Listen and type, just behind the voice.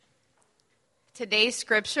Today's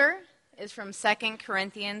scripture is from 2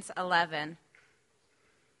 Corinthians 11.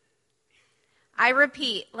 I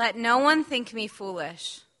repeat, let no one think me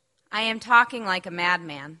foolish. I am talking like a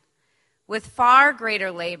madman, with far greater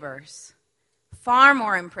labors, far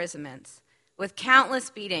more imprisonments, with countless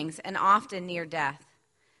beatings and often near death.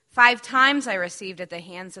 5 times I received at the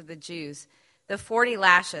hands of the Jews the 40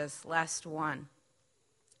 lashes less one.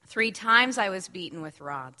 3 times I was beaten with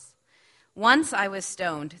rods. Once I was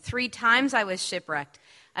stoned. 3 times I was shipwrecked.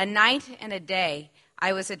 A night and a day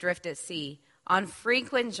I was adrift at sea, on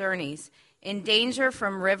frequent journeys, in danger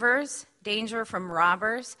from rivers, danger from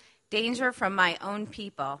robbers, danger from my own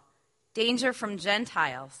people, danger from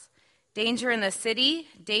Gentiles, danger in the city,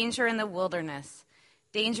 danger in the wilderness,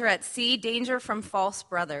 danger at sea, danger from false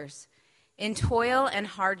brothers, in toil and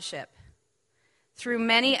hardship, through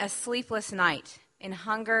many a sleepless night, in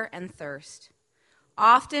hunger and thirst,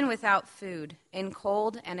 often without food, in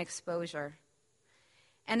cold and exposure.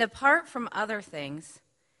 And apart from other things,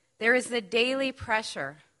 there is the daily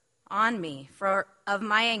pressure on me of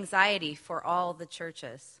my anxiety for all the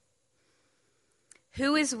churches.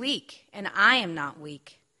 Who is weak, and I am not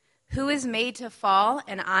weak? Who is made to fall,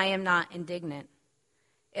 and I am not indignant?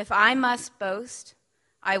 If I must boast,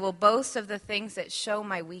 I will boast of the things that show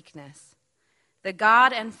my weakness. The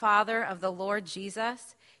God and Father of the Lord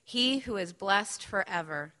Jesus, he who is blessed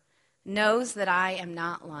forever, knows that I am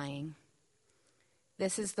not lying.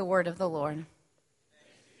 This is the word of the Lord.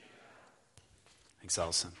 Thanks,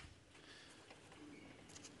 Allison.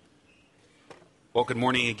 Well, good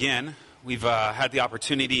morning again. We've had the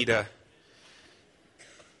opportunity to,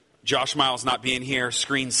 Josh Miles not being here,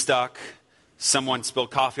 screen stuck. Someone spilled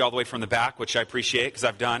coffee all the way from the back, which I appreciate because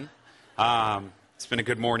I've done. It's been a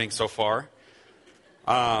good morning so far.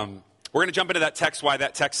 We're going to jump into that text, why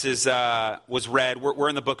that text was read. We're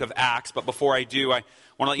in the book of Acts, but before I do, I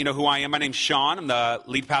want to let you know who I am. My name's Sean. I'm the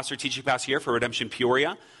lead pastor, teaching pastor here for Redemption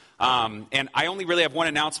Peoria. And I only really have one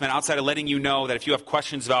announcement outside of letting you know that if you have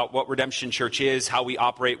questions about what Redemption Church is, how we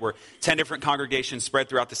operate, we're 10 different congregations spread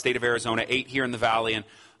throughout the state of Arizona, 8 here in the valley, and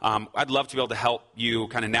I'd love to be able to help you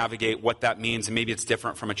kind of navigate what that means, and maybe it's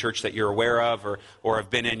different from a church that you're aware of or have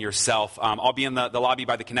been in yourself. I'll be in the lobby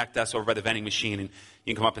by the Connect Desk over by the vending machine, and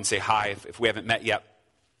you can come up and say hi if we haven't met yet.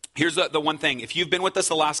 Here's the one thing. If you've been with us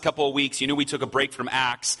the last couple of weeks, you knew we took a break from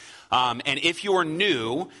Acts. And if you're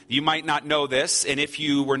new, you might not know this. And if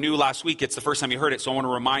you were new last week, it's the first time you heard it, so I want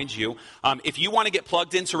to remind you. If you want to get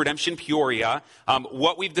plugged into Redemption Peoria,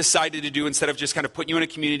 what we've decided to do instead of just kind of putting you in a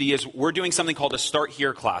community is we're doing something called a Start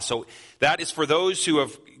Here class. So that is for those who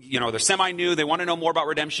have, they're semi-new, they want to know more about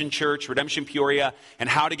Redemption Church, Redemption Peoria, and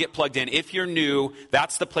how to get plugged in. If you're new,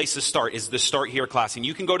 that's the place to start, is the Start Here class. And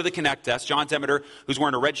you can go to the Connect Desk. John Demeter, who's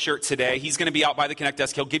wearing a red shirt today, he's going to be out by the Connect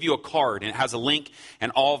Desk. He'll give you a card, and it has a link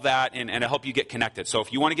and all of that, and it'll help you get connected. So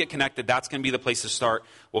if you want to get connected, that's going to be the place to start.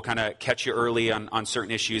 We'll kind of catch you early on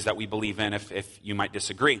certain issues that we believe in if you might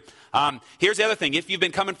disagree. Here's the other thing. If you've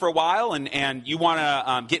been coming for a while and you want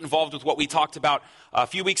to get involved with what we talked about a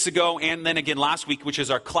few weeks ago and then again last week, which is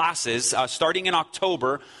our classes, starting in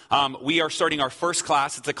October, we are starting our first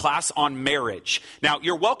class. It's a class on marriage. Now,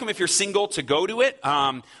 you're welcome if you're single to go to it,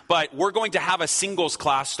 but we're going to have a singles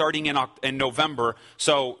class starting in November,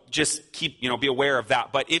 so just be aware of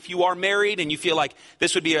that. But if you are married and you feel like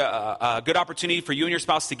this would be a good opportunity for you and your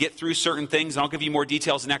spouse to get through certain things, and I'll give you more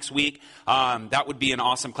details next week, that would be an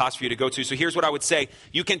awesome class for you to go to. So here's what I would say.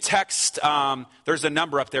 You can text, there's a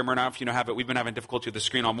number up there, Myrna, if you don't have it. We've been having difficulty with the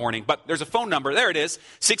screen all morning, but there's a phone number. There it is,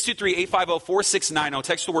 623-850-4690.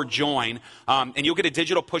 Text the word join, and you'll get a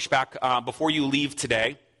digital pushback before you leave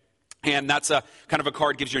today. And that's a kind of a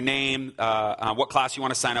card, gives your name, what class you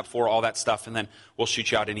want to sign up for, all that stuff, and then we'll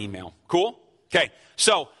shoot you out an email. Cool? Okay,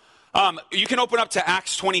 so you can open up to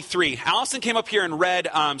Acts 23. Allison came up here and read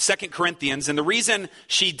 2 Corinthians, and the reason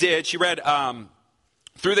she read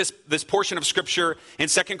through this portion of Scripture in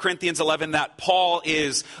 2 Corinthians 11 that Paul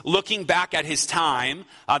is looking back at his time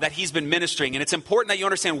that he's been ministering. And it's important that you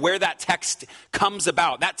understand where that text comes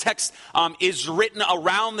about. That text is written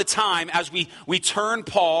around the time as we turn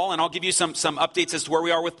Paul, and I'll give you some updates as to where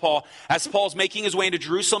we are with Paul. As Paul's making his way into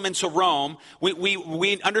Jerusalem and to Rome,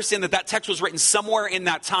 we understand that text was written somewhere in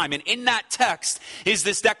that time. And in that text is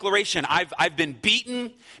this declaration. I've been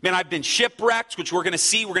beaten. Man, I've been shipwrecked, which we're going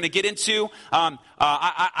to get into.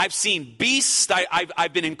 I've seen beasts.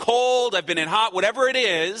 I've been in cold. I've been in hot. Whatever it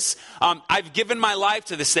is, I've given my life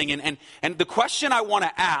to this thing. And the question I want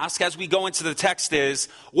to ask as we go into the text is,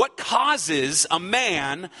 what causes a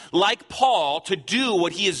man like Paul to do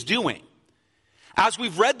what he is doing? as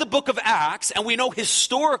we've read the book of Acts, and we know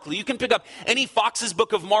historically, you can pick up any Fox's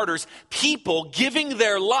Book of Martyrs, people giving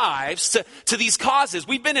their lives to these causes.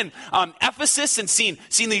 We've been in Ephesus and seen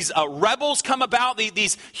these rebels come about,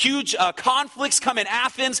 these huge conflicts come in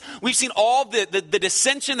Athens. We've seen all the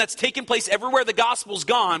dissension that's taken place everywhere the gospel's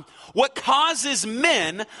gone. What causes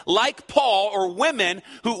men like Paul or women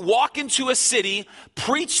who walk into a city,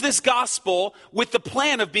 preach this gospel with the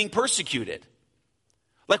plan of being persecuted?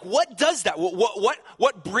 Like, what does that?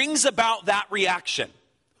 What brings about that reaction?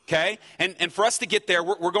 Okay? And for us to get there,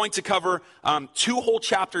 we're going to cover 2 whole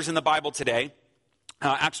chapters in the Bible today.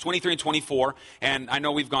 Acts 23 and 24, and I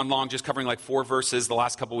know we've gone long just covering like 4 verses the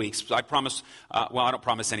last couple weeks. So I promise, I don't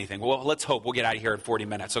promise anything. Well, let's hope we'll get out of here in 40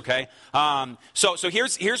 minutes, okay? So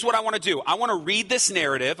here's what I want to do. I want to read this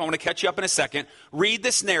narrative. I want to catch you up in a second. Read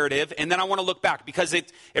this narrative, and then I want to look back, because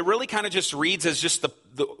it really kind of just reads as just the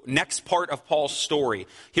next part of Paul's story.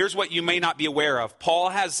 Here's what you may not be aware of. Paul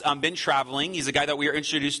has been traveling. He's a guy that we are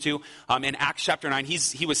introduced to in Acts chapter 9.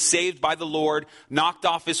 He was saved by the Lord, knocked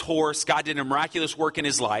off his horse. God did a miraculous work in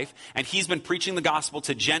his life, and he's been preaching the gospel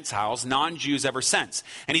to Gentiles, non-Jews, ever since.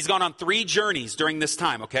 And he's gone on 3 journeys during this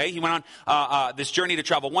time, okay? He went on this journey to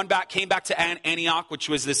travel. Came back to Antioch, which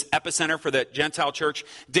was this epicenter for the Gentile church,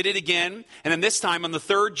 did it again, and then this time on the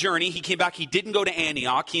 3rd journey, he came back. He didn't go to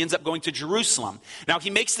Antioch. He ends up going to Jerusalem. Now, he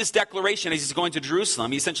makes this declaration as he's going to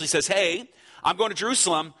Jerusalem. He essentially says, hey, I'm going to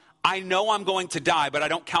Jerusalem. I know I'm going to die, but I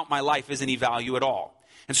don't count my life as any value at all.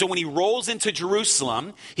 And so when he rolls into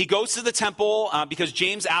Jerusalem, he goes to the temple because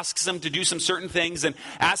James asks him to do some certain things. And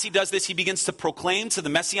as he does this, he begins to proclaim to the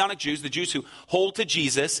Messianic Jews, the Jews who hold to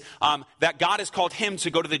Jesus, that God has called him to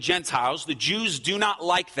go to the Gentiles. The Jews do not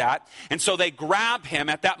like that. And so they grab him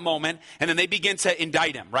at that moment, and then they begin to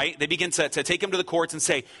indict him, right? They begin to take him to the courts and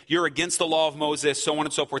say, you're against the law of Moses, so on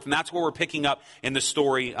and so forth. And that's where we're picking up in the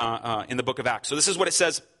story in the book of Acts. So this is what it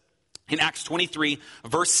says. In Acts 23,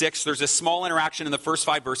 verse 6, there's a small interaction in the first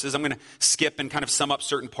 5 verses. I'm going to skip and kind of sum up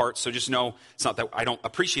certain parts. So just know it's not that I don't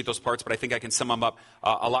appreciate those parts, but I think I can sum them up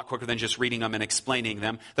a lot quicker than just reading them and explaining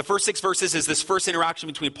them. The first 6 verses is this first interaction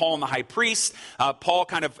between Paul and the high priest. Paul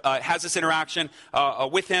kind of has this interaction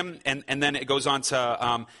with him, and then it goes on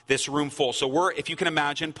to this room full. So if you can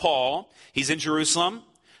imagine, Paul, he's in Jerusalem.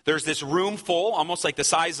 There's this room full, almost like the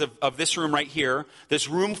size of this room right here, this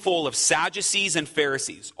room full of Sadducees and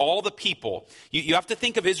Pharisees, all the people. You have to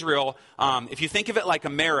think of Israel, if you think of it like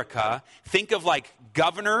America, think of like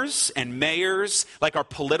governors and mayors, like our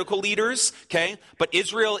political leaders, okay? But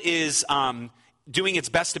Israel is doing its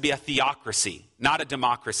best to be a theocracy, not a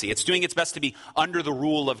democracy. It's doing its best to be under the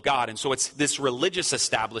rule of God. And so it's this religious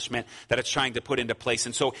establishment that it's trying to put into place.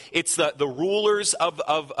 And so it's the rulers of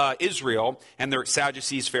Israel and their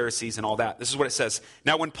Sadducees, Pharisees, and all that. This is what it says.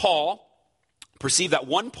 Now when Paul perceived that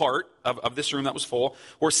one part of this room that was full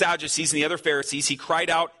were Sadducees and the other Pharisees, he cried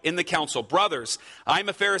out in the council, brothers, I'm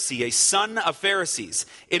a Pharisee, a son of Pharisees.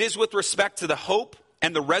 It is with respect to the hope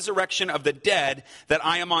and the resurrection of the dead that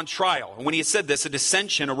I am on trial. And when he had said this, a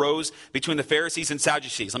dissension arose between the Pharisees and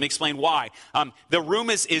Sadducees. Let me explain why. The room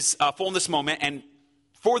is full in this moment, and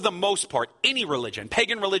for the most part, any religion,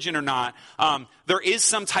 pagan religion or not, there is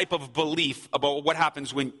some type of belief about what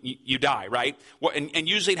happens when you die, right? And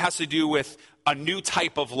usually it has to do with a new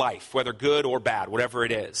type of life, whether good or bad, whatever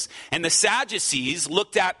it is. And the Sadducees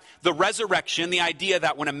looked at the resurrection, the idea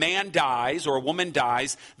that when a man dies or a woman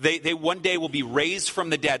dies, they one day will be raised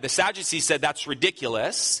from the dead. The Sadducees said that's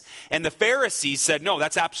ridiculous. And the Pharisees said, no,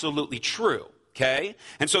 that's absolutely true. Okay?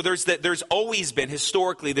 And so there's always been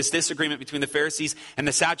historically this disagreement between the Pharisees and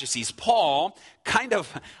the Sadducees. Paul kind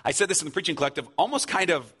of, I said this in the preaching collective, almost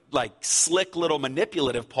kind of like slick little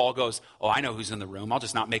manipulative. Paul goes, oh, I know who's in the room. I'll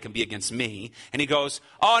just not make him be against me. And he goes,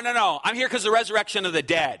 oh, no, I'm here because of the resurrection of the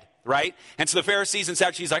dead. Right? And so the Pharisees and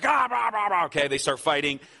Sadducees like, blah, blah, blah. Okay, they start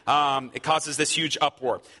fighting. It causes this huge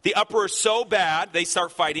uproar. The uproar is so bad, they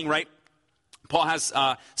start fighting, right? Paul has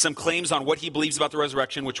some claims on what he believes about the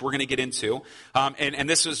resurrection, which we're going to get into. And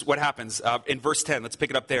this is what happens in verse 10. Let's pick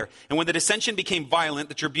it up there. And when the dissension became violent,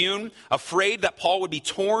 the tribune, afraid that Paul would be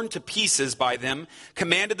torn to pieces by them,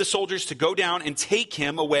 commanded the soldiers to go down and take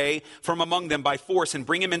him away from among them by force and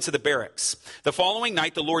bring him into the barracks. The following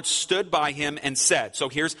night, the Lord stood by him and said, so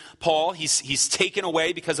here's Paul. He's taken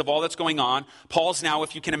away because of all that's going on. Paul's now,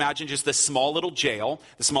 if you can imagine, just this small little jail,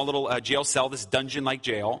 the small little jail cell, this dungeon-like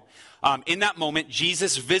jail. In that moment,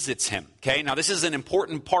 Jesus visits him. Okay, now this is an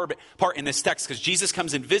important part in this text because Jesus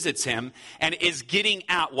comes and visits him and is getting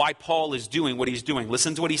at why Paul is doing what he's doing.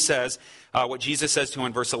 Listen to what he says, what Jesus says to him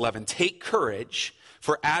in verse 11. Take courage,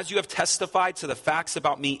 for as you have testified to the facts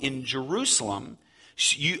about me in Jerusalem,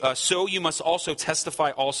 So you must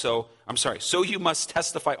testify also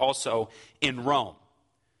in Rome.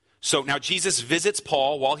 So now Jesus visits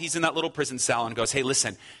Paul while he's in that little prison cell and goes, hey,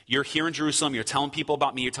 listen, you're here in Jerusalem. You're telling people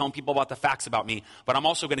about me. You're telling people about the facts about me. But I'm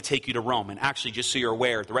also going to take you to Rome. And actually, just so you're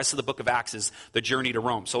aware, the rest of the book of Acts is the journey to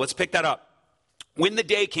Rome. So let's pick that up. When the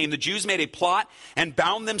day came, the Jews made a plot and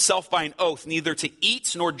bound themselves by an oath neither to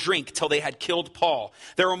eat nor drink till they had killed Paul.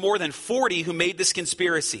 There were more than 40 who made this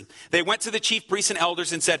conspiracy. They went to the chief priests and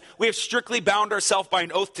elders and said, we have strictly bound ourselves by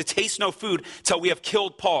an oath to taste no food till we have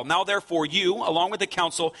killed Paul. Now therefore you, along with the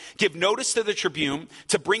council, give notice to the tribune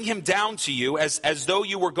to bring him down to you as though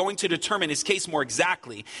you were going to determine his case more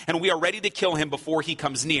exactly. And we are ready to kill him before he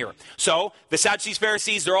comes near. So the Sadducees,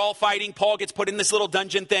 Pharisees, they're all fighting. Paul gets put in this little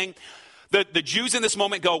dungeon thing. The Jews in this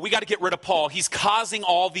moment go, we got to get rid of Paul. He's causing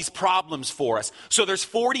all these problems for us. So there's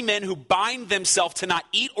 40 men who bind themselves to not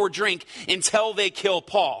eat or drink until they kill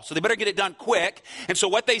Paul. So they better get it done quick. And so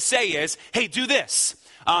what they say is, hey, do this.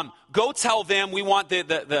 Go tell them we want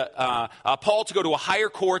Paul to go to a higher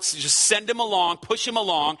courts. Just send him along, push him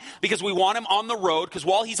along, because we want him on the road, because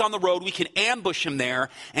while he's on the road, we can ambush him there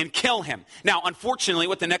and kill him. Now, unfortunately,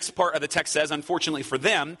 what the next part of the text says, unfortunately for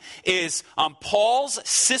them, is Paul's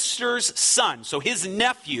sister's son, so his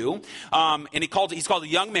nephew, and he's called a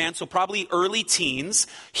young man, so probably early teens,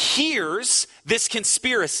 hears this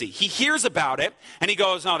conspiracy. He hears about it, and he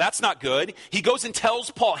goes, no, that's not good. He goes and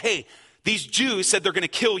tells Paul, hey, these Jews said they're going to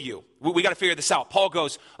kill you. We got to figure this out. Paul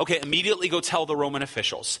goes, okay, immediately go tell the Roman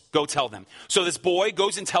officials. Go tell them. So this boy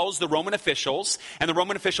goes and tells the Roman officials, and the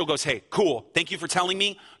Roman official goes, hey, cool. Thank you for telling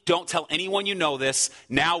me. Don't tell anyone you know this.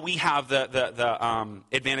 Now we have the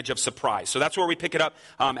advantage of surprise. So that's where we pick it up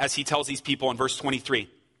as he tells these people in verse 23.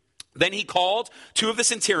 Then he called 2 of the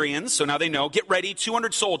centurions, so now they know, get ready,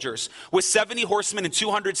 200 soldiers with 70 horsemen and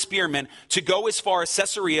 200 spearmen to go as far as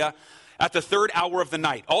Caesarea at the 3rd hour of the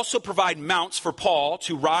night. Also provide mounts for Paul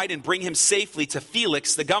to ride and bring him safely to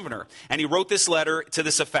Felix, the governor. And he wrote this letter to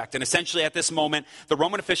this effect. And essentially at this moment, the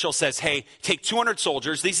Roman official says, hey, take 200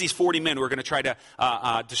 soldiers, these 40 men who are going to try to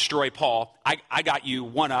destroy Paul. I got you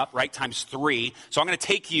one up, right, times 3. So I'm going to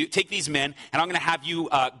take these men, and I'm going to have you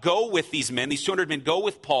go with these men, these 200 men, go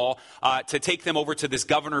with Paul to take them over to this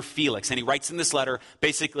governor Felix. And he writes in this letter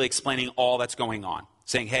basically explaining all that's going on,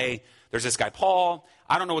 saying, hey, there's this guy Paul.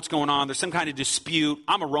 I don't know what's going on. There's some kind of dispute.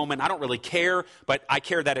 I'm a Roman. I don't really care, but I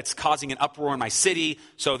care that it's causing an uproar in my city.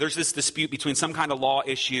 So there's this dispute between some kind of law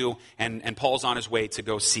issue, and Paul's on his way to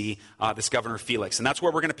go see this governor Felix. And that's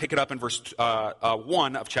where we're going to pick it up in verse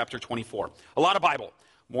 1 of chapter 24. A lot of Bible,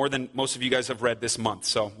 more than most of you guys have read this month.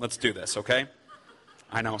 So let's do this, okay?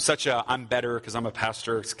 I know, such a I'm better because I'm a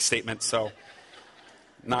pastor statement, so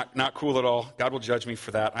not cool at all. God will judge me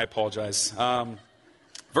for that. I apologize.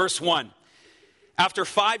 Verse 1. After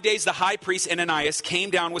 5 days, the high priest Ananias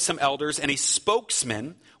came down with some elders and a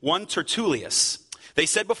spokesman, one Tertullius. They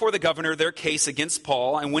said before the governor their case against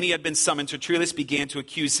Paul, and when he had been summoned, Tertullius began to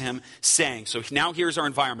accuse him, saying, so now here's our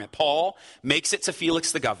environment. Paul makes it to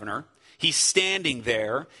Felix the governor. He's standing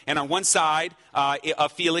there, and on one side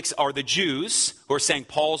of Felix are the Jews who are saying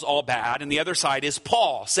Paul's all bad, and the other side is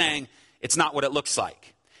Paul saying it's not what it looks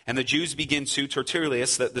like. And the Jews begin to,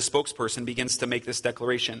 Tertullius, the spokesperson, begins to make this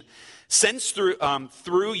declaration. Since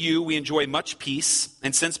through you we enjoy much peace,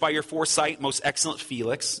 and since by your foresight, most excellent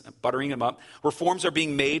Felix, buttering him up, reforms are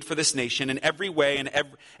being made for this nation in every way and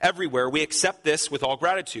everywhere, we accept this with all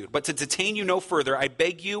gratitude. But to detain you no further, I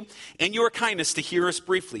beg you in your kindness to hear us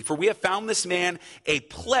briefly. For we have found this man a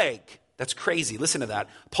plague. That's crazy. Listen to that.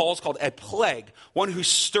 Paul's called a plague, one who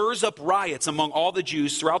stirs up riots among all the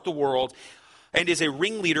Jews throughout the world, and is a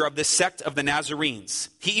ringleader of the sect of the Nazarenes.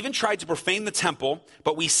 He even tried to profane the temple,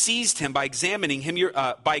 but we seized him by examining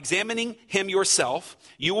him yourself.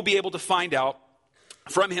 You will be able to find out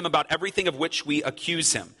from him about everything of which we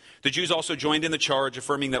accuse him. The Jews also joined in the charge,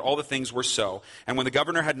 affirming that all the things were so. And when the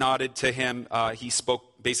governor had nodded to him, he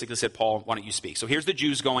spoke, basically said, Paul, why don't you speak? So here's the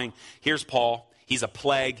Jews going, here's Paul. He's a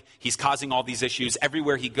plague. He's causing all these issues.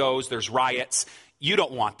 Everywhere he goes, there's riots. You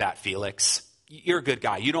don't want that, Felix. You're a good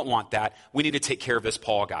guy. You don't want that. We need to take care of this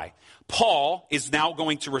Paul guy. Paul is now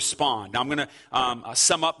going to respond. Now I'm going to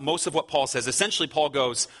sum up most of what Paul says. Essentially, Paul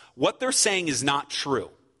goes, what they're saying is not true.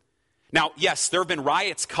 Now, yes, there have been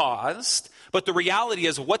riots caused, but the reality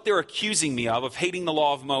is what they're accusing me of hating the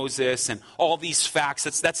law of Moses and all these facts,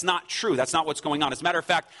 that's not true. That's not what's going on. As a matter of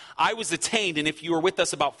fact, I was detained, and if you were with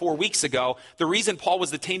us about 4 weeks ago, the reason Paul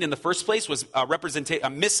was detained in the first place was a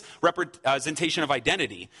misrepresentation of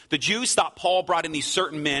identity. The Jews thought Paul brought in these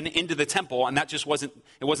certain men into the temple, and it wasn't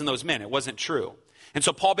those men. It wasn't true. And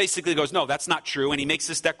so Paul basically goes, no, that's not true, and he makes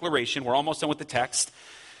this declaration. We're almost done with the text.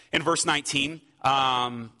 In verse 19,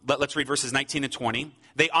 let's read verses 19 and 20.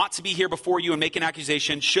 They ought to be here before you and make an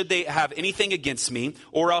accusation should they have anything against me,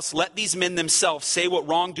 or else let these men themselves say what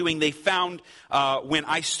wrongdoing they found when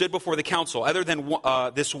I stood before the council. Other than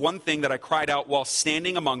this one thing that I cried out while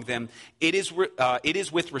standing among them, it is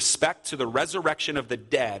with respect to the resurrection of the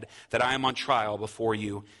dead that I am on trial before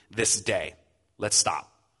you this day. Let's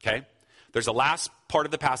stop, okay? There's a last part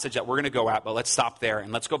of the passage that we're going to go at, but let's stop there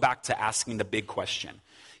and let's go back to asking the big question.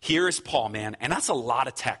 Here is Paul, man, and that's a lot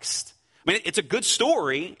of text. I mean, it's a good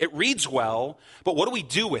story. It reads well, but what do we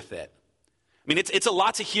do with it? I mean, it's a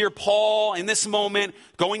lot to hear Paul in this moment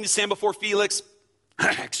going to stand before Felix,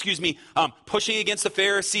 pushing against the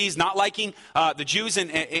Pharisees, not liking the Jews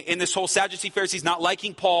in this whole Sadducee Pharisees, not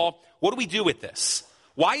liking Paul. What do we do with this?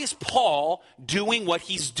 Why is Paul doing what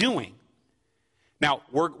he's doing? Now,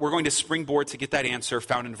 we're going to springboard to get that answer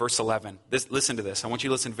found in verse 11. Listen to this. I want you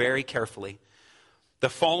to listen very carefully. The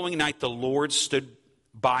following night, the Lord stood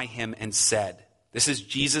by him and said, this is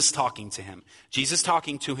Jesus talking to him. Jesus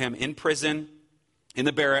talking to him in prison, in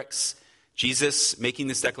the barracks. Jesus making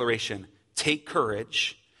this declaration, take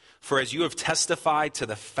courage, for as you have testified to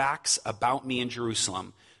the facts about me in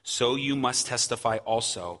Jerusalem, so you must testify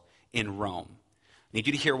also in Rome. I need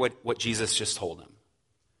you to hear what Jesus just told him.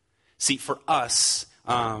 See, for us,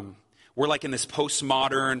 we're like in this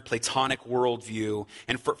postmodern Platonic worldview.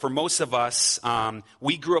 And for most of us,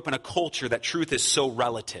 we grew up in a culture that truth is so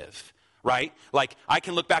relative, right? Like I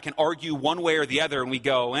can look back and argue one way or the other and we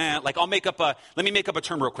go, let me make up a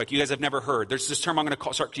term real quick. You guys have never heard. There's this term I'm going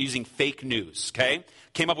to start using, fake news, okay?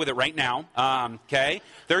 Came up with it right now, okay?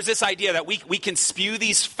 There's this idea that we can spew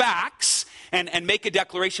these facts and make a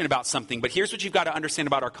declaration about something. But here's what you've got to understand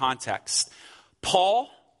about our context. Paul,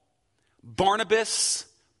 Barnabas,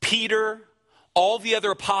 Peter, all the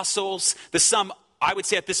other apostles, I would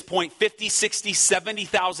say at this point, 50, 60,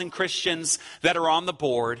 70,000 Christians that are on the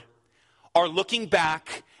board are looking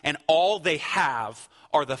back and all they have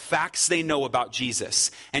are the facts they know about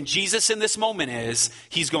Jesus. And Jesus in this moment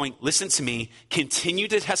he's going, listen to me, continue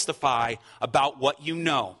to testify about what you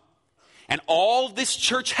know. And all this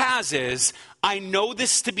church has is, I know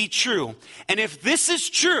this to be true. And if this is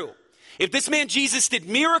true, if this man Jesus did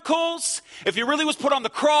miracles, if he really was put on the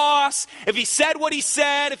cross, if he said what he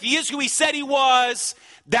said, if he is who he said he was,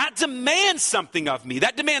 that demands something of me.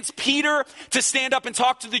 That demands Peter to stand up and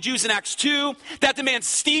talk to the Jews in Acts 2. That demands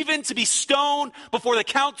Stephen to be stoned before the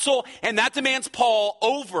council. And that demands Paul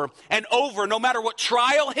over and over, no matter what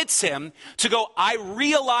trial hits him, to go, I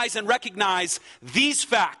realize and recognize these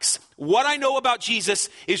facts. What I know about Jesus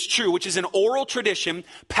is true, which is an oral tradition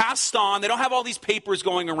passed on. They don't have all these papers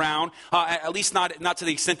going around, at least not to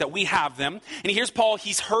the extent that we have them. And here's Paul.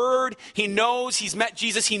 He's heard, he knows, he's met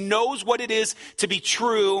Jesus. He knows what it is to be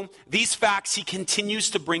true. These facts he continues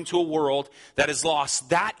to bring to a world that is lost.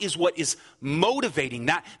 That is what is motivating.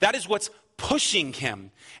 That is what's pushing him.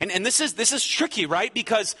 And this is tricky, right?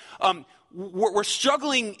 Because we're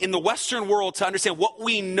struggling in the Western world to understand what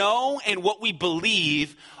we know and what we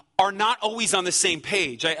believe are not always on the same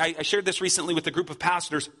page. I shared this recently with a group of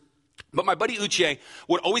pastors, but my buddy Uche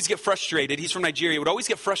would always get frustrated. He's from Nigeria. Would always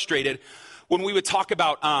get frustrated when we would talk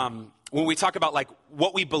about like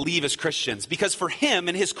what we believe as Christians, because for him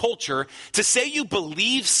and his culture, to say you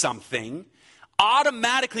believe something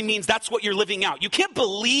automatically means that's what you're living out. You can't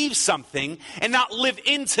believe something and not live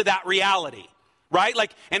into that reality. Right?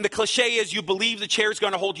 Like, and the cliche is you believe the chair is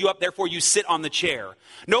going to hold you up, therefore you sit on the chair.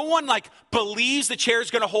 No one believes the chair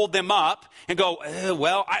is going to hold them up and go,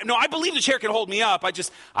 I believe the chair can hold me up.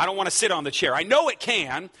 I don't want to sit on the chair. I know it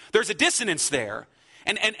can. There's a dissonance there.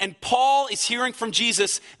 And Paul is hearing from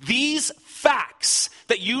Jesus, these facts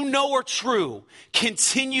that you know are true,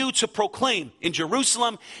 continue to proclaim in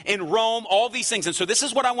Jerusalem, in Rome, all these things. And so this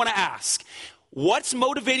is what I want to ask. What's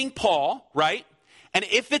motivating Paul, right? And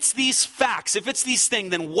if it's these facts, if it's these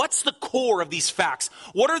things, then what's the core of these facts?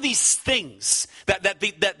 What are these things that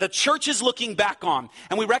the church is looking back on?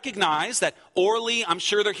 And we recognize that orally, I'm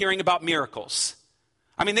sure they're hearing about miracles.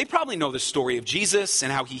 I mean, they probably know the story of Jesus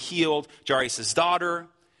and how he healed Jairus' daughter.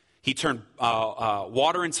 He turned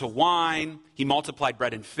water into wine. He multiplied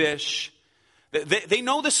bread and fish. They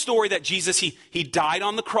know the story that Jesus, he died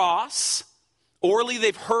on the cross. Orally,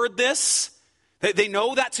 they've heard this. They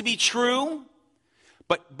know that to be true.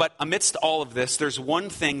 But amidst all of this, there's one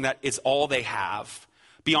thing that is all they have,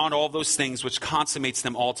 beyond all those things, which consummates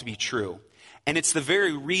them all to be true. And it's the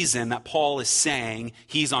very reason that Paul is saying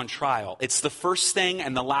he's on trial. It's the first thing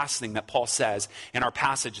and the last thing that Paul says in our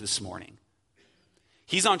passage this morning.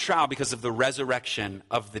 He's on trial because of the resurrection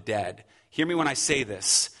of the dead. Hear me when I say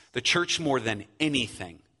this. The church, more than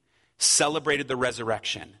anything, celebrated the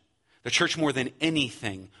resurrection The church more than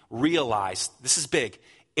anything realized, this is big,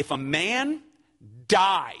 if a man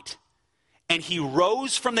died and he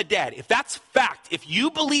rose from the dead, if that's fact, if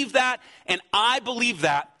you believe that and I believe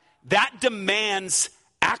that, that demands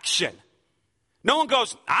action. No one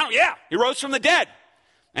goes, he rose from the dead.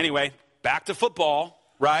 Anyway, back to football,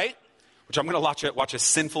 right? Which I'm going to watch a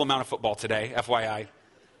sinful amount of football today, FYI.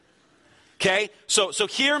 Okay, so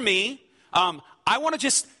hear me. I want to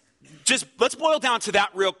just let's boil down to that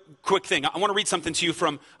real quick thing. I want to read something to you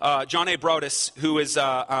from John A. Broadus, who is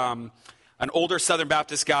an older Southern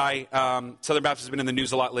Baptist guy. Southern Baptist has been in the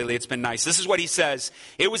news a lot lately. It's been nice. This is what he says.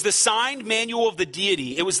 It was the signed manual of the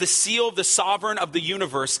deity. It was the seal of the sovereign of the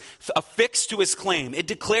universe affixed to his claim. It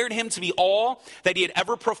declared him to be all that he had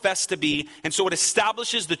ever professed to be. And so it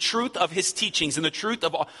establishes the truth of his teachings and the truth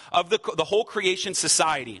of the whole creation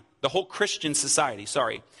society, the whole Christian society,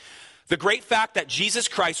 The great fact that Jesus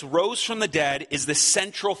Christ rose from the dead is the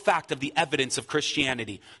central fact of the evidence of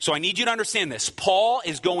Christianity. So I need you to understand this. Paul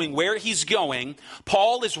is going where he's going.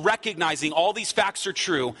 Paul is recognizing all these facts are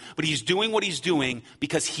true, but he's doing what he's doing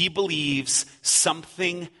because he believes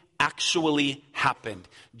something actually happened.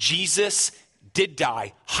 Jesus did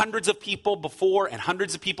die. Hundreds of people before and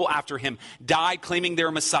hundreds of people after him died claiming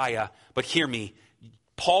they're Messiah. But hear me,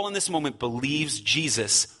 Paul in this moment believes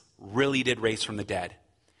Jesus really did raise from the dead.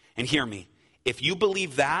 And hear me, if you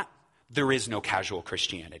believe that, there is no casual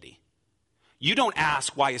Christianity. You don't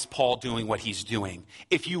ask, why is Paul doing what he's doing,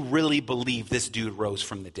 if you really believe this dude rose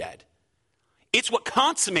from the dead. It's what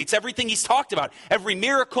consummates everything he's talked about. Every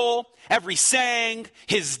miracle, every saying,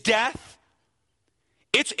 his death.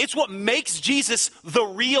 It's what makes Jesus the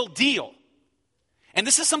real deal. And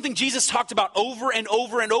this is something Jesus talked about over and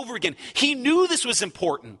over and over again. He knew this was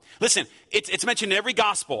important. Listen, it's mentioned in every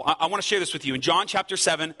gospel. I want to share this with you. In John chapter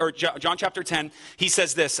 7, or John chapter 10, he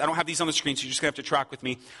says this. I don't have these on the screen, so you're just going to have to track with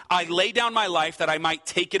me. I lay down my life that I might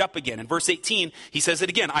take it up again. In verse 18, he says it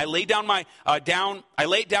again. I lay down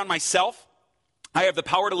myself. I have the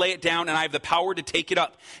power to lay it down, and I have the power to take it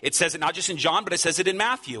up. It says it not just in John, but it says it in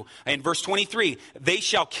Matthew. In verse 23, they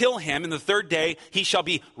shall kill him, and the third day he shall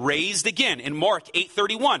be raised again. In Mark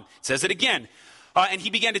 8:31, it says it again. And he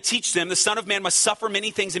began to teach them, the Son of Man must suffer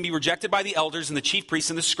many things and be rejected by the elders and the chief priests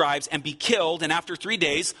and the scribes and be killed, and after 3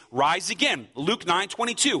 days rise again. Luke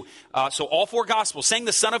 9:22. So all four gospels saying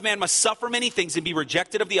the Son of Man must suffer many things and be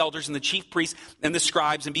rejected of the elders and the chief priests and the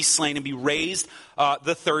scribes and be slain and be raised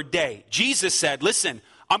the third day. Jesus said, listen,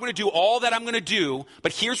 I'm going to do all that I'm going to do,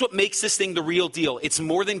 but here's what makes this thing the real deal. It's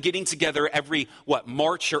more than getting together every,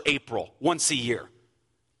 March or April, once a year.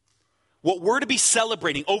 What we're to be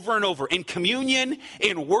celebrating over and over in communion,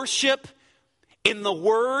 in worship, in the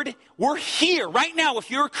word, we're here right now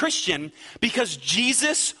if you're a Christian because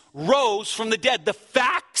Jesus rose from the dead. The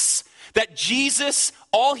facts that Jesus,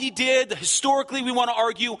 all he did, historically we want to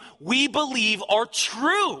argue, we believe are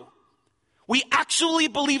true. We actually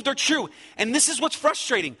believe they're true. And this is what's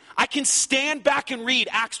frustrating. I can stand back and read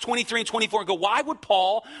Acts 23 and 24 and go, why would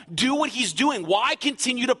Paul do what he's doing? Why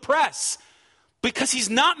continue to press? Because he's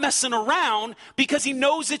not messing around, because he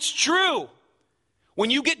knows it's true. When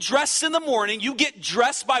you get dressed in the morning, you get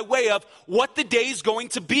dressed by way of what the day is going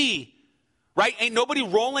to be. Right? Ain't nobody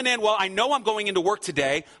rolling in, well, I know I'm going into work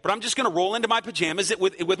today, but I'm just going to roll into my pajamas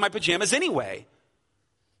with my pajamas anyway.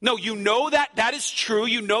 No, you know that is true.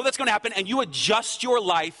 You know that's going to happen, and you adjust your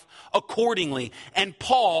life accordingly. And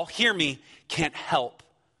Paul, hear me, can't help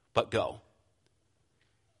but go.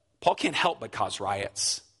 Paul can't help but cause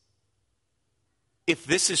riots. If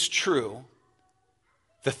this is true,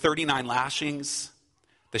 the 39 lashings,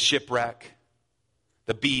 the shipwreck,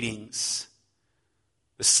 the beatings,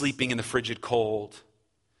 the sleeping in the frigid cold,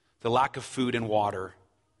 the lack of food and water,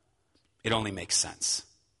 it only makes sense.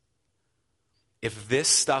 If this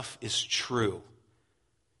stuff is true,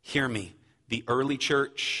 hear me, the early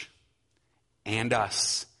church and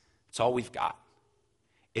us, it's all we've got.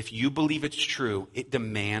 If you believe it's true, it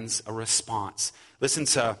demands a response. Listen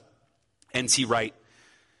to N.T. Wright.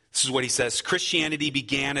 This is what he says. Christianity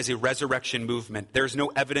began as a resurrection movement. There is no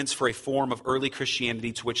evidence for a form of early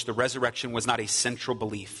Christianity to which the resurrection was not a central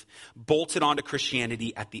belief, bolted onto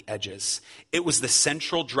Christianity at the edges. It was the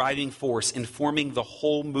central driving force informing the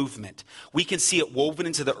whole movement. We can see it woven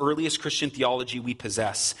into the earliest Christian theology we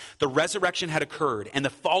possess. The resurrection had occurred, and the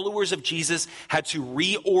followers of Jesus had to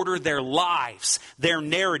reorder their lives, their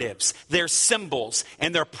narratives, their symbols,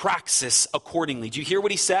 and their praxis accordingly. Do you hear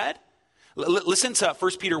what he said? Listen to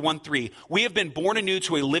 1 Peter 1:3. We have been born anew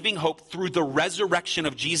to a living hope through the resurrection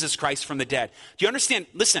of Jesus Christ from the dead. Do you understand?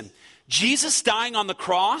 Listen, Jesus dying on the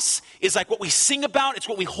cross is like what we sing about. It's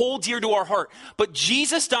what we hold dear to our heart. But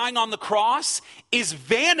Jesus dying on the cross is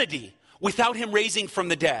vanity without him raising from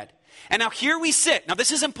the dead. And now here we sit. Now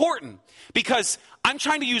this is important because I'm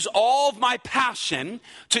trying to use all of my passion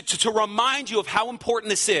to remind you of how important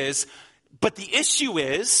this is. But the issue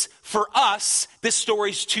is, for us, this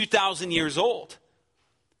story's 2,000 years old.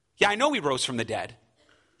 Yeah, I know he rose from the dead.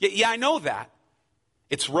 Yeah, I know that.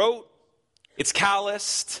 It's rote, it's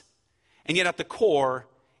calloused, and yet at the core,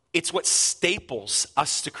 it's what staples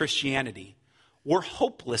us to Christianity. We're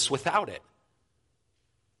hopeless without it.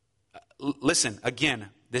 Listen, again,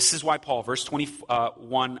 this is why Paul, verse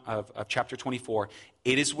 21 of chapter 24,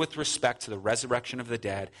 it is with respect to the resurrection of the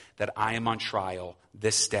dead that I am on trial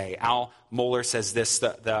this day. Al Mohler says this,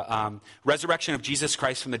 the resurrection of Jesus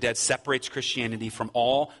Christ from the dead separates Christianity from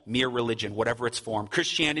all mere religion, whatever its form.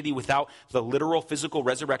 Christianity without the literal physical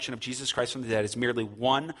resurrection of Jesus Christ from the dead is merely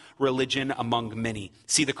one religion among many.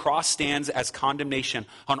 See, the cross stands as condemnation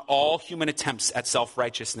on all human attempts at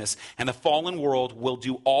self-righteousness, and the fallen world will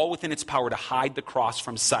do all within its power to hide the cross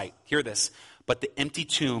from sight. Hear this. But the empty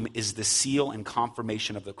tomb is the seal and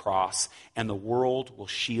confirmation of the cross, and the world will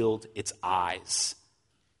shield its eyes.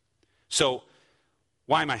 So,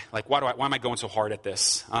 why am I going so hard at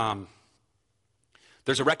this?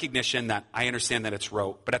 There's a recognition that I understand that it's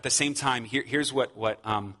rote, but at the same time, here's what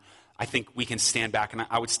I think we can stand back, and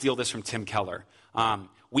I would steal this from Tim Keller.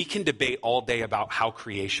 We can debate all day about how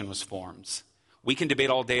creation was formed. We can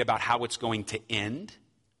debate all day about how it's going to end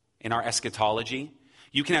in our eschatology.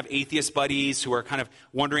 You can have atheist buddies who are kind of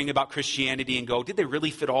wondering about Christianity and go, did they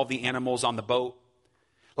really fit all the animals on the boat?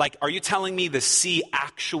 Like, are you telling me the sea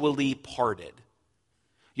actually parted?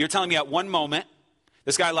 You're telling me at one moment,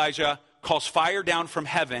 this guy Elijah calls fire down from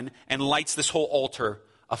heaven and lights this whole altar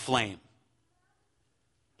aflame.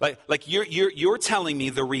 Like you're telling me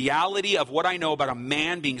the reality of what I know about a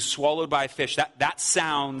man being swallowed by a fish. That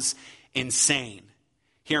sounds insane.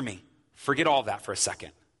 Hear me. Forget all that for a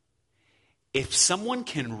second. If someone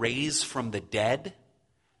can raise from the dead,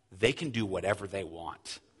 they can do whatever they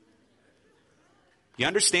want. You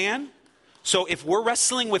understand? So if we're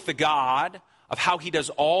wrestling with the God of how he does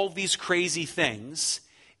all these crazy things,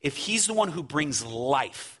 if he's the one who brings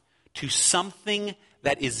life to something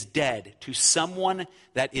that is dead, to someone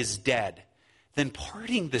that is dead, then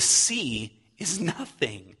parting the sea is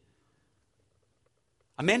nothing.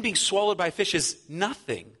 A man being swallowed by a fish is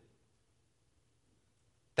nothing.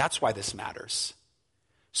 That's why this matters.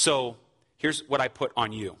 So here's what I put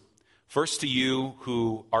on you. First, to you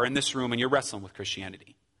who are in this room and you're wrestling with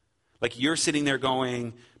Christianity. Like you're sitting there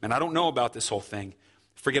going, man, I don't know about this whole thing.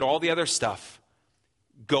 Forget all the other stuff.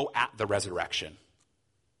 Go at the resurrection.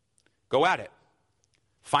 Go at it.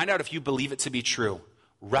 Find out if you believe it to be true.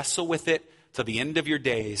 Wrestle with it till the end of your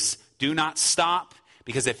days. Do not stop,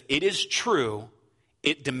 because if it is true,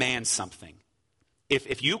 it demands something.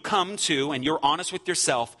 If you come to, and you're honest with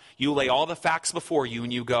yourself, you lay all the facts before you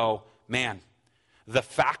and you go, man, the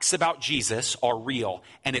facts about Jesus are real,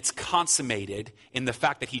 and it's consummated in the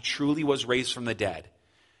fact that he truly was raised from the dead.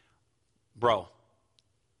 Bro,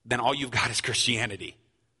 then all you've got is Christianity.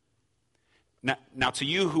 Now to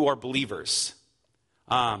you who are believers,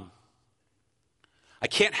 I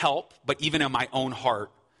can't help but even in my own heart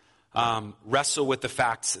wrestle with the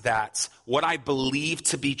fact that what I believe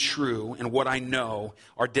to be true and what I know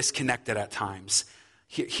are disconnected at times.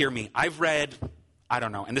 Hear me. I've read, I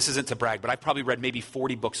don't know, and this isn't to brag, but I've probably read maybe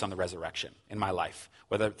 40 books on the resurrection in my life,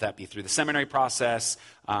 whether that be through the seminary process,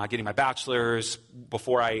 getting my bachelor's,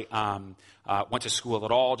 before I went to school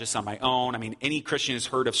at all, just on my own. I mean, any Christian has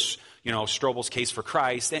heard of, Strobel's Case for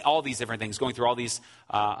Christ, all these different things, going through all these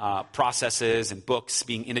processes and books,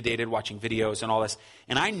 being inundated, watching videos and all this.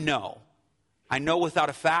 And I know without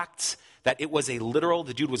a fact that it was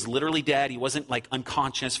the dude was literally dead. He wasn't like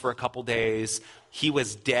unconscious for a couple days. He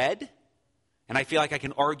was dead. And I feel like I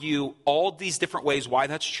can argue all these different ways why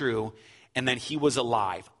that's true. And then he was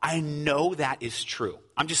alive. I know that is true.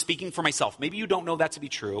 I'm just speaking for myself. Maybe you don't know that to be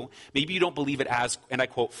true. Maybe you don't believe it as, and I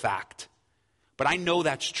quote, fact. But I know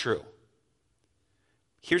that's true.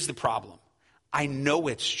 Here's the problem. I know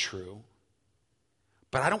it's true,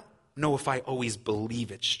 but I don't know if I always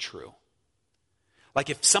believe it's true. Like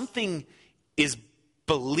if something is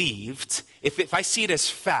believed, if I see it as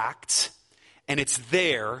fact and it's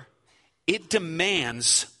there, it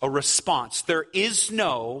demands a response. There is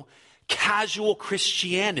no casual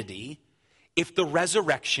Christianity if the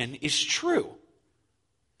resurrection is true.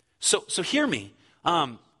 So hear me.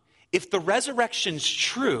 If the resurrection's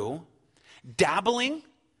true, dabbling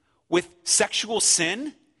with sexual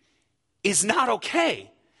sin is not okay.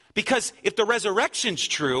 Because if the resurrection's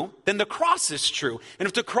true, then the cross is true. And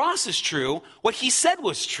if the cross is true, what he said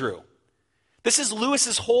was true. This is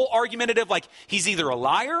Lewis's whole argumentative, like he's either a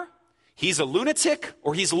liar, he's a lunatic,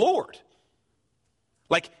 or he's Lord.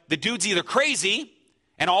 Like the dude's either crazy,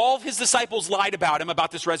 and all of his disciples lied about him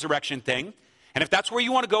about this resurrection thing. And if that's where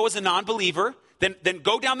you want to go as a non-believer, then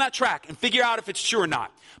go down that track and figure out if it's true or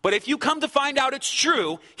not. But if you come to find out it's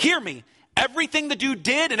true, hear me. Everything the dude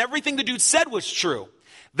did and everything the dude said was true.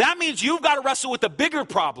 That means you've got to wrestle with the bigger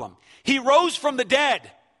problem. He rose from the dead.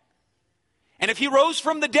 And if he rose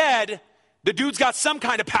from the dead, the dude's got some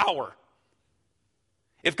kind of power.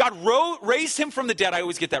 If God raised him from the dead, I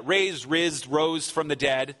always get that. Rose from the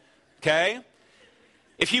dead. Okay?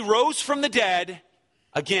 If he rose from the dead,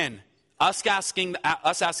 again, us asking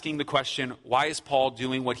the question, why is Paul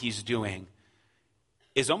doing what he's doing,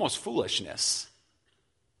 is almost foolishness.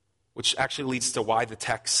 Which actually leads to why the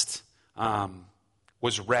text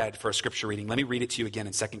was read for a scripture reading. Let me read it to you again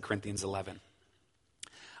in 2 Corinthians 11.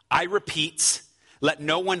 I repeat, let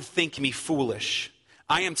no one think me foolish.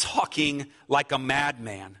 I am talking like a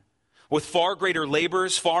madman, with far greater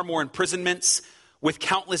labors, far more imprisonments, with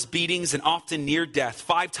countless beatings and often near death.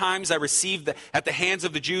 5 times I received at the hands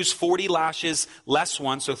of the Jews 40 lashes, less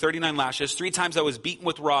 1, so 39 lashes. 3 times I was beaten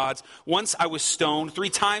with rods. Once I was stoned.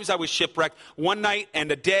 3 times I was shipwrecked. 1 night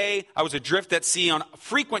and a day I was adrift at sea on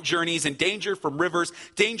frequent journeys, in danger from rivers,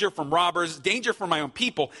 danger from robbers, danger from my own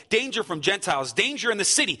people, danger from Gentiles, danger in the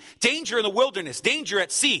city, danger in the wilderness, danger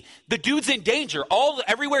at sea. The dude's in danger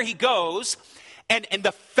everywhere he goes. And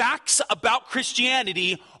the facts about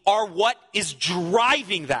Christianity are what is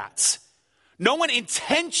driving that. No one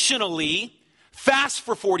intentionally fasts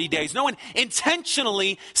for 40 days. No one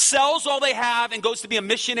intentionally sells all they have and goes to be a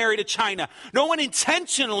missionary to China. No one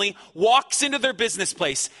intentionally walks into their business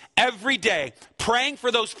place every day praying for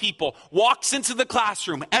those people, walks into the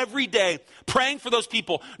classroom every day praying for those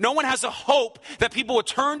people. No one has a hope that people will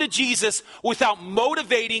turn to Jesus without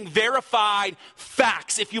motivating, verified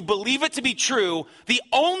facts. If you believe it to be true, the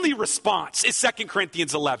only response is 2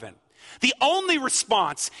 Corinthians 11. The only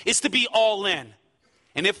response is to be all in.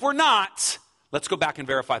 And if we're not, let's go back and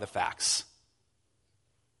verify the facts.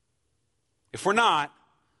 If we're not,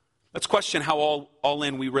 let's question how all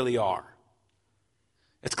in we really are.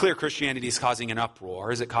 It's clear Christianity is causing an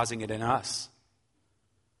uproar. Is it causing it in us?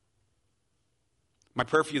 My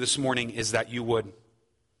prayer for you this morning is that you would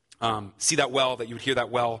see that well, that you would hear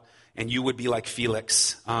that well, and you would be like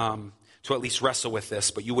Felix to at least wrestle with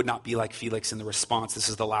this, but you would not be like Felix in the response. This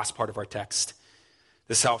is the last part of our text.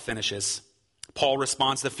 This is how it finishes. Paul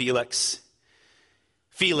responds to Felix.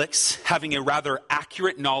 Felix, having a rather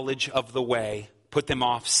accurate knowledge of the way, put them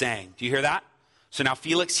off, saying, do you hear that? So now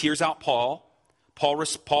Felix hears out Paul. Paul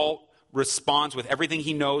responds with everything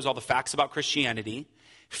he knows, all the facts about Christianity.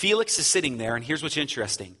 Felix is sitting there, and here's what's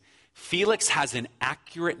interesting. Felix has an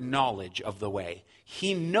accurate knowledge of the way.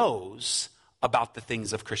 He knows about the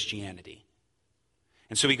things of Christianity.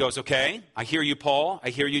 And so he goes, okay, I hear you, Paul.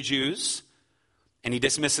 I hear you, Jews. And he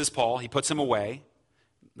dismisses Paul. He puts him away.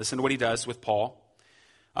 Listen to what he does with Paul.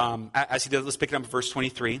 As he does, let's pick it up in verse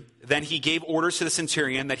 23. Then he gave orders to the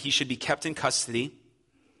centurion that he should be kept in custody,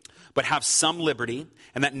 but have some liberty,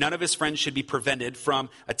 and that none of his friends should be prevented from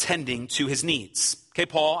attending to his needs. Okay,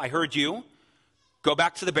 Paul, I heard you. Go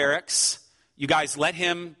back to the barracks. You guys let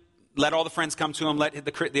all the friends come to him, let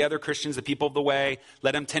the other Christians, the people of the way,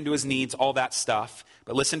 let him tend to his needs, all that stuff.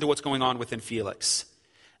 But listen to what's going on within Felix.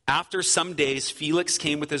 After some days, Felix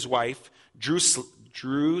came with his wife,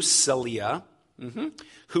 Drusilla,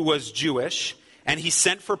 who was Jewish, and he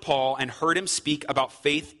sent for Paul and heard him speak about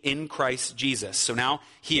faith in Christ Jesus. So now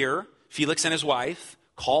here, Felix and his wife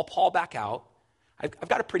call Paul back out. I've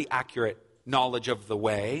got a pretty accurate knowledge of the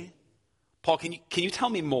way. Paul, can you tell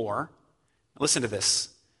me more? Listen to this.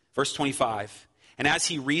 Verse 25. And as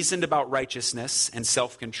he reasoned about righteousness and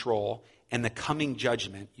self-control and the coming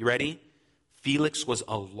judgment, you ready? Felix was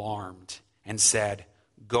alarmed and said,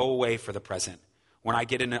 go away for the present. When I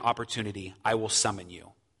get an opportunity, I will summon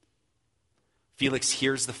you. Felix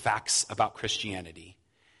hears the facts about Christianity,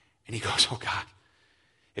 and he goes, oh God,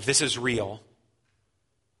 if this is real,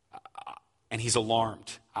 and he's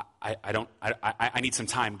alarmed, I need some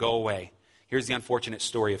time, go away. Here's the unfortunate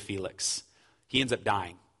story of Felix. He ends up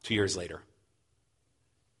dying 2 years later.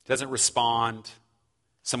 Doesn't respond.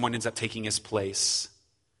 Someone ends up taking his place,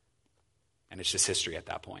 and it's just history at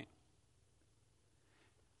that point.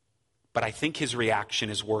 But I think his reaction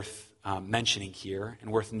is worth mentioning here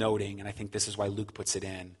and worth noting, and I think this is why Luke puts it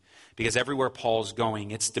in. Because everywhere Paul's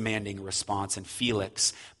going, it's demanding a response. And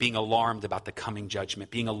Felix, being alarmed about the coming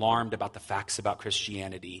judgment, being alarmed about the facts about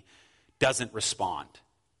Christianity, doesn't respond.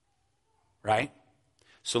 right?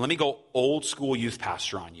 So let me go old school youth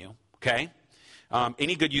pastor on you, okay?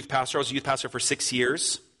 Any good youth pastor, I was a youth pastor for 6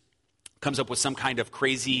 years, comes up with some kind of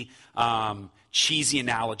crazy, cheesy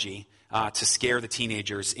analogy to scare the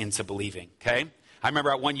teenagers into believing, okay? I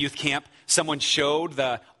remember at one youth camp, someone showed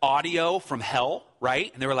the audio from hell,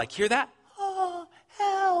 right? And they were like, hear that? Oh,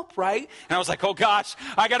 help, right? And I was like, oh gosh,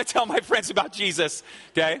 I got to tell my friends about Jesus,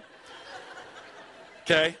 okay?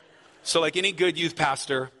 Okay? So like any good youth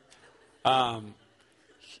pastor,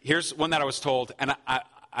 here's one that I was told, and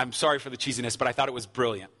I'm sorry for the cheesiness, but I thought it was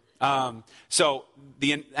brilliant. So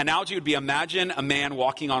the analogy would be, imagine a man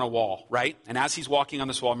walking on a wall, right? And as he's walking on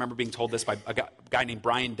this wall, I remember being told this by a guy named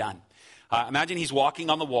Brian Dunn. Imagine he's walking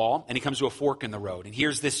on the wall and he comes to a fork in the road. And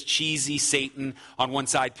here's this cheesy Satan on one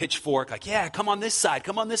side, pitchfork, like, yeah, come on this side,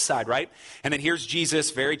 right? And then here's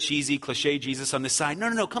Jesus, very cheesy, cliche Jesus on this side.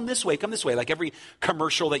 No, come this way, like every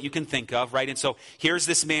commercial that you can think of, right? And so here's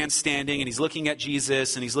this man standing and he's looking at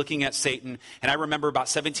Jesus and he's looking at Satan. And I remember about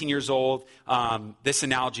 17 years old, this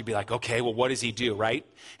analogy be like, okay, well, what does he do, right?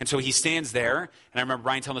 And so he stands there, and I remember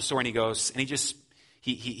Brian telling the story, and he goes, and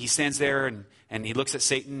he stands there and he looks at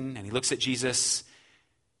Satan and he looks at Jesus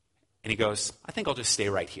and he goes, I think I'll just stay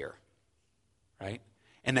right here, right?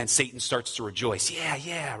 And then Satan starts to rejoice.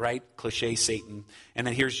 Yeah, right? Cliche Satan. And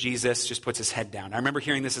then here's Jesus, just puts his head down. I remember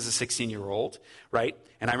hearing this as a 16-year-old, right?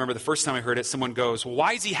 And I remember the first time I heard it, someone goes, well,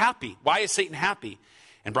 why is he happy? Why is Satan happy?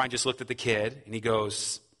 And Brian just looked at the kid and he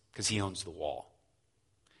goes, because he owns the wall.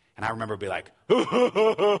 And I remember being like,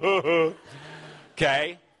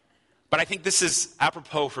 okay? But I think this is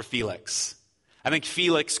apropos for Felix. I think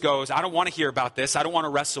Felix goes, I don't want to hear about this. I don't want to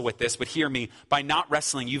wrestle with this, but hear me. By not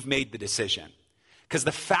wrestling, you've made the decision. Because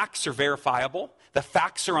the facts are verifiable. The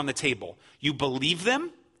facts are on the table. You believe them,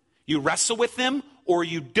 you wrestle with them, or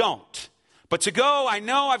you don't. But to go, I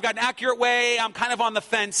know I've got an accurate way, I'm kind of on the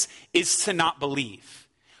fence, is to not believe.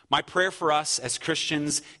 My prayer for us as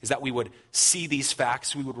Christians is that we would see these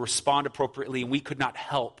facts, we would respond appropriately, and we could not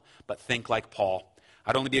help but think like Paul.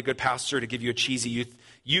 I'd only be a good pastor to give you a cheesy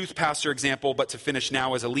youth pastor example, but to finish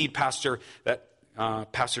now as a lead pastor that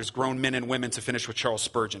pastors grown men and women, to finish with Charles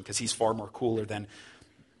Spurgeon, because he's far more cooler than,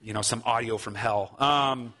 some audio from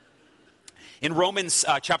hell. In Romans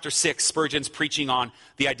chapter 6, Spurgeon's preaching on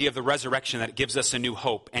the idea of the resurrection, that it gives us a new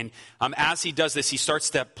hope. And as he does this, he starts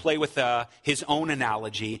to play with his own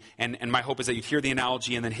analogy. And my hope is that you hear the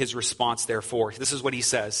analogy and then his response, therefore. This is what he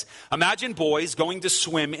says. Imagine boys going to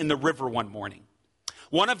swim in the river one morning.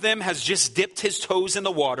 One of them has just dipped his toes in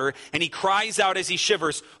the water, and he cries out as he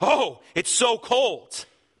shivers, oh, it's so cold.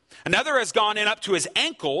 Another has gone in up to his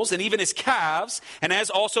ankles and even his calves, and as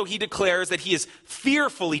also he declares that he is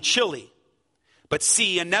fearfully chilly. But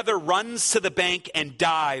see, another runs to the bank and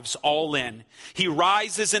dives all in. He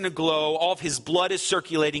rises in a glow, all of his blood is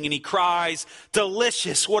circulating, and he cries,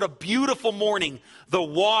 delicious, what a beautiful morning. The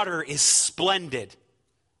water is splendid.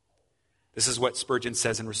 This is what Spurgeon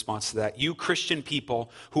says in response to that. You Christian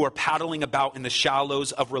people who are paddling about in the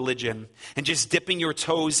shallows of religion and just dipping your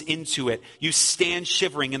toes into it, you stand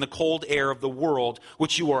shivering in the cold air of the world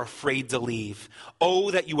which you are afraid to leave.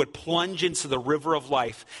 Oh, that you would plunge into the river of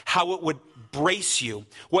life, how it would brace you,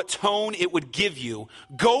 what tone it would give you.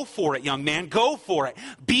 Go for it, young man, go for it.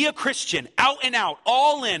 Be a Christian, out and out,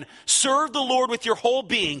 all in. Serve the Lord with your whole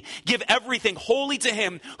being. Give everything wholly to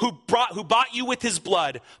him who bought you with his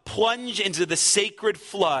blood. Plunge into the sacred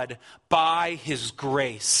flood by his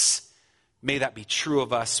grace. May that be true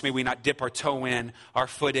of us. May we not dip our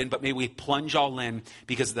foot in, but may we plunge all in,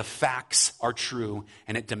 because the facts are true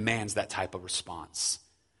and it demands that type of response.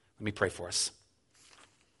 Let me pray for us.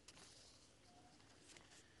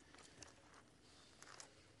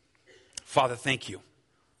 Father, thank you.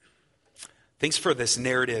 Thanks for this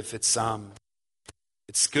narrative.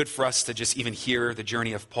 It's good for us to just even hear the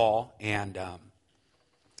journey of Paul and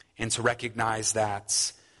to recognize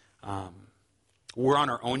that we're on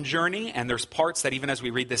our own journey, and there's parts that even as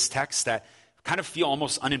we read this text that kind of feel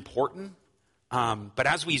almost unimportant. But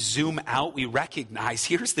as we zoom out, we recognize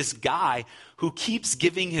here's this guy who keeps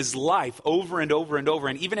giving his life over and over and over.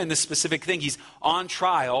 And even in this specific thing, he's on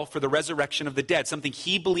trial for the resurrection of the dead, something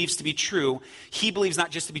he believes to be true. He believes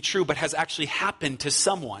not just to be true, but has actually happened to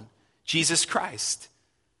someone, Jesus Christ.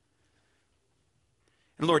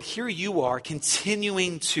 And Lord, here you are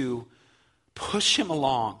continuing to push him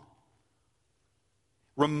along,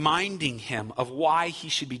 reminding him of why he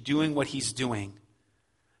should be doing what he's doing.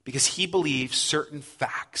 Because he believes certain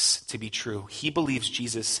facts to be true. He believes,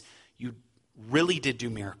 Jesus, you really did do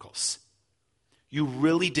miracles. You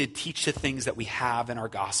really did teach the things that we have in our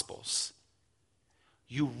Gospels.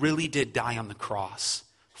 You really did die on the cross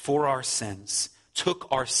for our sins took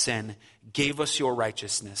our sin, gave us your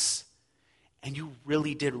righteousness, and you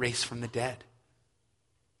really did raise from the dead.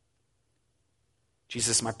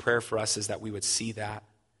 Jesus, my prayer for us is that we would see that,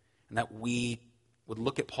 and that we would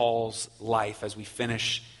look at Paul's life as we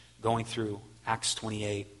finish going through Acts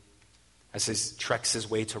 28, as he treks his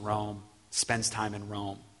way to Rome, spends time in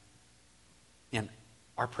Rome. And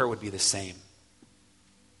our prayer would be the same.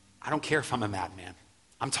 I don't care if I'm a madman.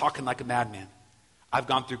 I'm talking like a madman. I've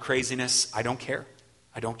gone through craziness. I don't care.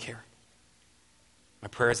 I don't care. My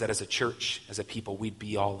prayer is that as a church, as a people, we'd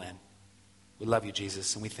be all in. We love you,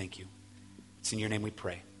 Jesus, and we thank you. It's in your name we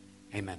pray. Amen.